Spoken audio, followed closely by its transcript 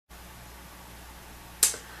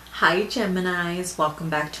Hi Geminis,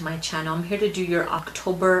 welcome back to my channel. I'm here to do your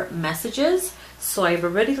October messages. So I've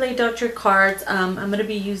already laid out your cards. I'm going to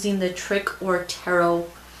be using the Trick or Tarot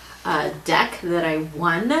deck that I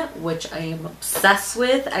won, which I am obsessed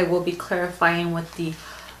with. I will be clarifying with the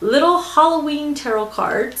little Halloween tarot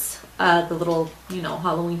cards, the little,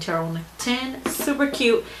 Halloween tarot on a tin, super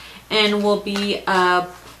cute. And we'll be,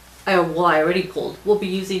 well, I already pulled. We'll be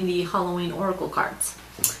using the Halloween Oracle cards.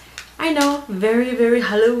 I know, very, very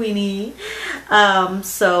Halloween-y.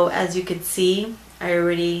 So as you can see, I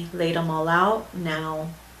already laid them all out. Now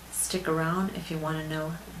stick around if you want to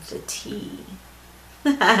know the tea.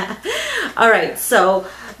 All right, so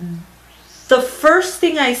the first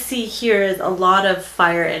thing I see here is a lot of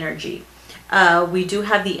fire energy. We do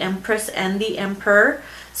have the Empress and the Emperor.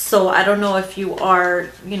 So I don't know if you are,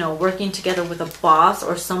 working together with a boss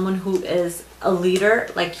or someone who is a leader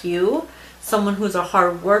like you. Someone who's a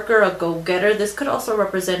hard worker, a go-getter. This could also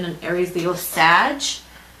represent an Aries, Leo, Sag.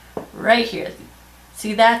 Right here.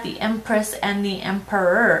 See that? The Empress and the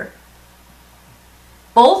Emperor.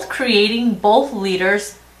 Both creating, both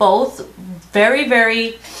leaders, both very,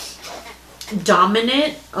 very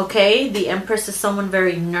dominant, okay? The Empress is someone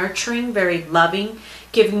very nurturing, very loving,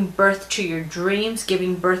 giving birth to your dreams,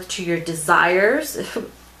 giving birth to your desires.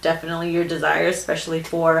 Definitely your desires, especially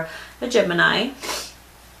for a Gemini.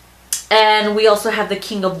 And we also have the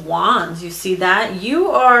King of Wands. You see that?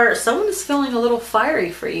 Someone is feeling a little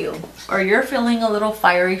fiery for you. Or you're feeling a little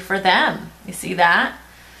fiery for them. You see that?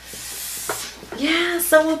 Yeah,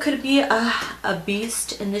 someone could be a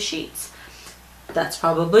beast in the sheets. That's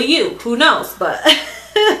probably you. Who knows? But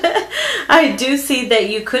I do see that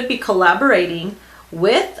you could be collaborating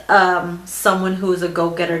with someone who is a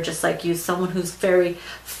go-getter just like you. Someone who's very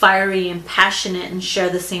fiery and passionate and share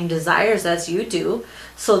the same desires as you do.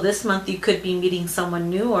 So this month you could be meeting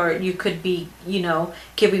someone new, or you could be,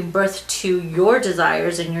 giving birth to your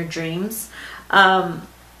desires and your dreams. I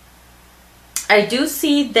do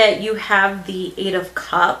see that you have the Eight of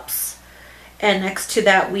Cups, and next to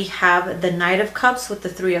that we have the Knight of Cups with the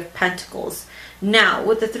Three of Pentacles. Now,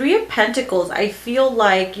 with the Three of Pentacles, I feel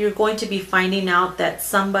like you're going to be finding out that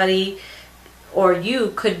somebody or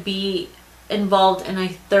you could be involved in a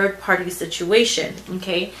third-party situation,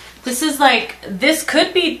 okay? This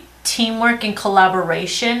could be teamwork and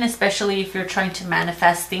collaboration, especially if you're trying to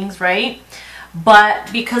manifest things, right?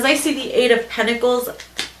 But because I see the Eight of Pentacles,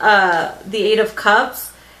 the Eight of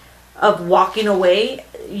Cups, of walking away,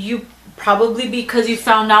 you probably, because you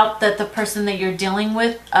found out that the person that you're dealing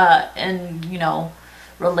with, and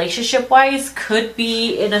relationship-wise, could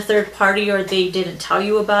be in a third party, or they didn't tell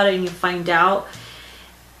you about it and you find out.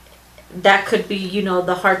 That could be,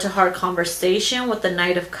 the heart-to-heart conversation with the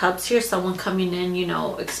Knight of Cups here. Someone coming in,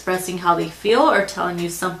 expressing how they feel or telling you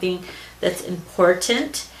something that's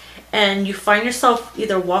important. And you find yourself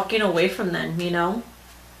either walking away from them,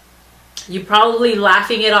 You're probably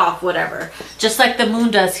laughing it off, whatever. Just like the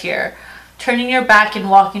Moon does here. Turning your back and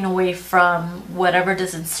walking away from whatever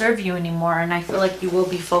doesn't serve you anymore. And I feel like you will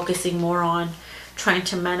be focusing more on trying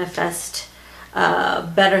to manifest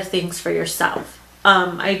better things for yourself.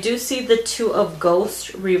 I do see the Two of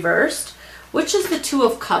Ghosts reversed, which is the Two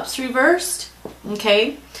of Cups reversed,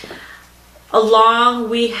 okay? Along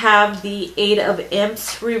we have the Eight of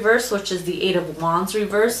Imps reversed, which is the Eight of Wands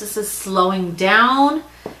reversed. This is slowing down,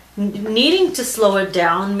 needing to slow it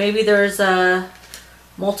down. Maybe there's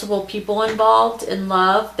multiple people involved in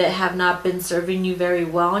love that have not been serving you very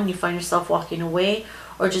well and you find yourself walking away,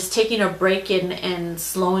 or just taking a break and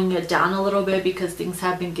slowing it down a little bit because things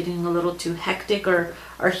have been getting a little too hectic or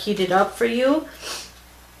heated up for you.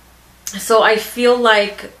 So I feel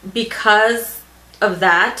like because of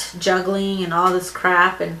that, juggling and all this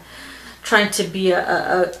crap and trying to be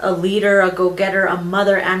a leader, a go-getter, a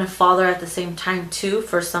mother and a father at the same time too,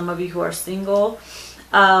 for some of you who are single,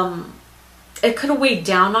 it could weigh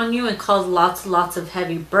down on you and cause lots of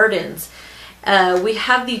heavy burdens. We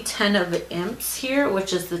have the Ten of Imps here,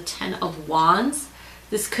 which is the Ten of Wands.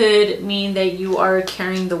 This could mean that you are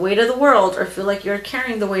carrying the weight of the world, or feel like you're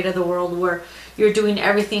carrying the weight of the world, where you're doing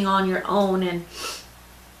everything on your own and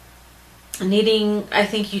needing, I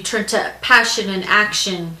think you turn to passion and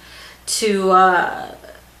action to,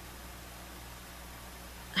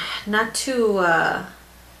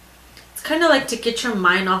 it's kind of like to get your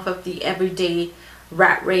mind off of the everyday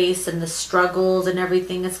rat race and the struggles and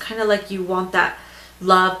everything. It's kind of like you want that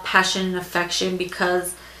love, passion, and affection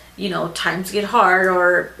because, times get hard,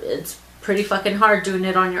 or it's pretty fucking hard doing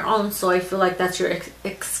it on your own. So I feel like that's your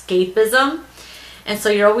escapism. And so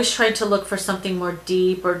you're always trying to look for something more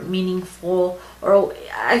deep or meaningful. Or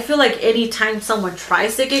I feel like anytime someone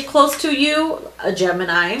tries to get close to you, a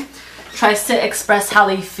Gemini, tries to express how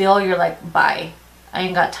they feel, you're like, bye. I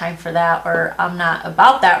ain't got time for that, or I'm not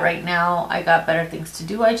about that right now. I got better things to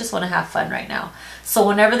do. I just want to have fun right now. So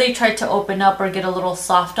whenever they try to open up or get a little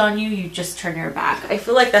soft on you, you just turn your back. I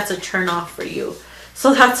feel like that's a turn off for you.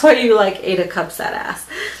 So that's why you like 8 of Cups that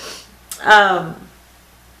ass.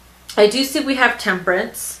 I do see we have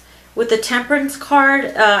Temperance. With the Temperance card,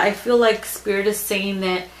 I feel like Spirit is saying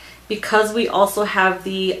that because we also have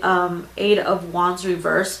the 8 of Wands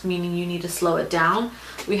reversed, meaning you need to slow it down.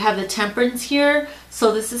 We have the Temperance here.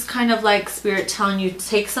 So this is kind of like Spirit telling you,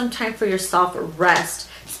 take some time for yourself, rest.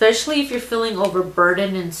 Especially if you're feeling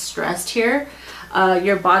overburdened and stressed here.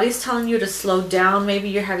 Your body's telling you to slow down. Maybe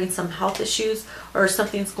you're having some health issues or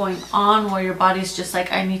something's going on where your body's just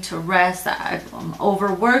like, I need to rest. I'm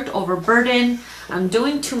overworked, overburdened. I'm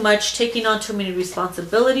doing too much, taking on too many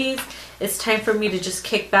responsibilities. It's time for me to just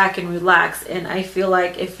kick back and relax. And I feel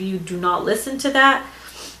like if you do not listen to that,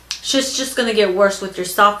 it's just going to get worse with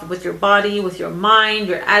yourself, with your body, with your mind,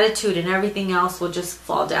 your attitude, and everything else will just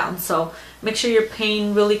fall down. So make sure you're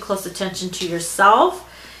paying really close attention to yourself.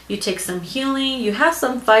 You take some healing. You have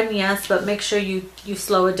some fun, yes, but make sure you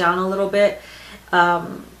slow it down a little bit.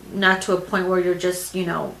 Not to a point where you're just, you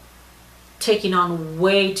know, taking on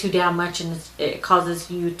way too damn much and it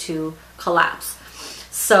causes you to collapse.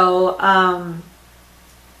 So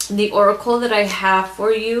the oracle that I have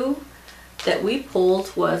for you that we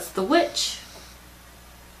pulled was the Witch.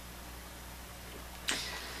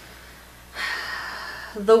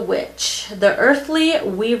 The Witch, the earthly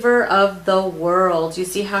weaver of the world. You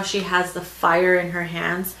see how she has the fire in her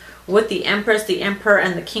hands with the Empress, the Emperor,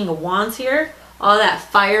 and the King of Wands here. All that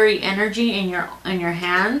fiery energy in your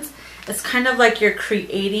hands. It's kind of like you're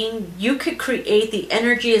creating. You could create. The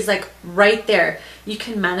energy is like right there. You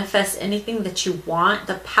can manifest anything that you want.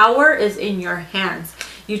 The power is in your hands.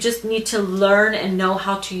 You just need to learn and know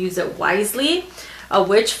how to use it wisely. A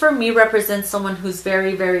witch for me represents someone who's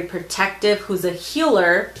very, very protective, who's a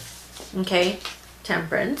healer. Okay,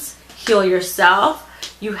 Temperance. Heal yourself.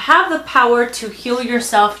 You have the power to heal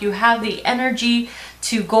yourself. You have the energy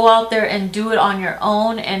to go out there and do it on your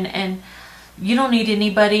own. And you don't need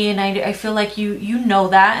anybody. And I feel like you know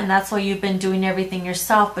that. And that's why you've been doing everything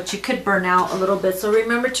yourself. But you could burn out a little bit. So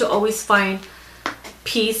remember to always find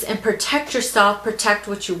peace and protect yourself. Protect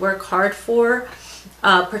what you work hard for.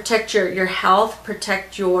 Protect your health,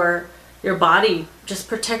 protect your body, just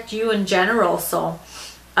protect you in general. So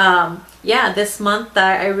yeah, this month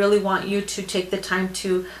I really want you to take the time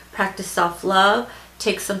to practice self-love,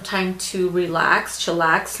 take some time to relax,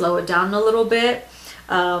 chillax, slow it down a little bit.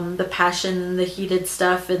 The passion, the heated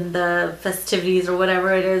stuff and the festivities or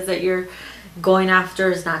whatever it is that you're going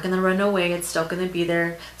after is not going to run away. It's still going to be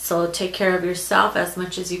there. So take care of yourself as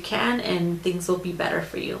much as you can and things will be better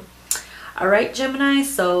for you. Alright, Gemini,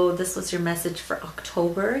 so this was your message for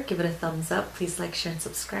October. Give it a thumbs up. Please like, share, and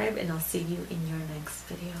subscribe, and I'll see you in your next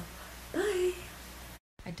video. Bye!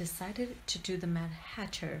 I decided to do the Mad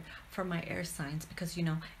Hatter for my air signs because, you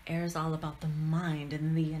know, air is all about the mind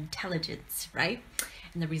and the intelligence, right?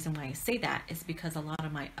 And the reason why I say that is because a lot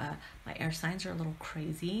of my air signs are a little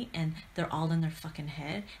crazy and they're all in their fucking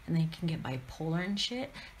head and they can get bipolar and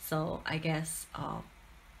shit. So I guess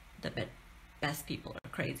the best people are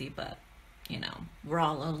crazy, but you know, we're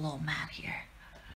all a little mad here.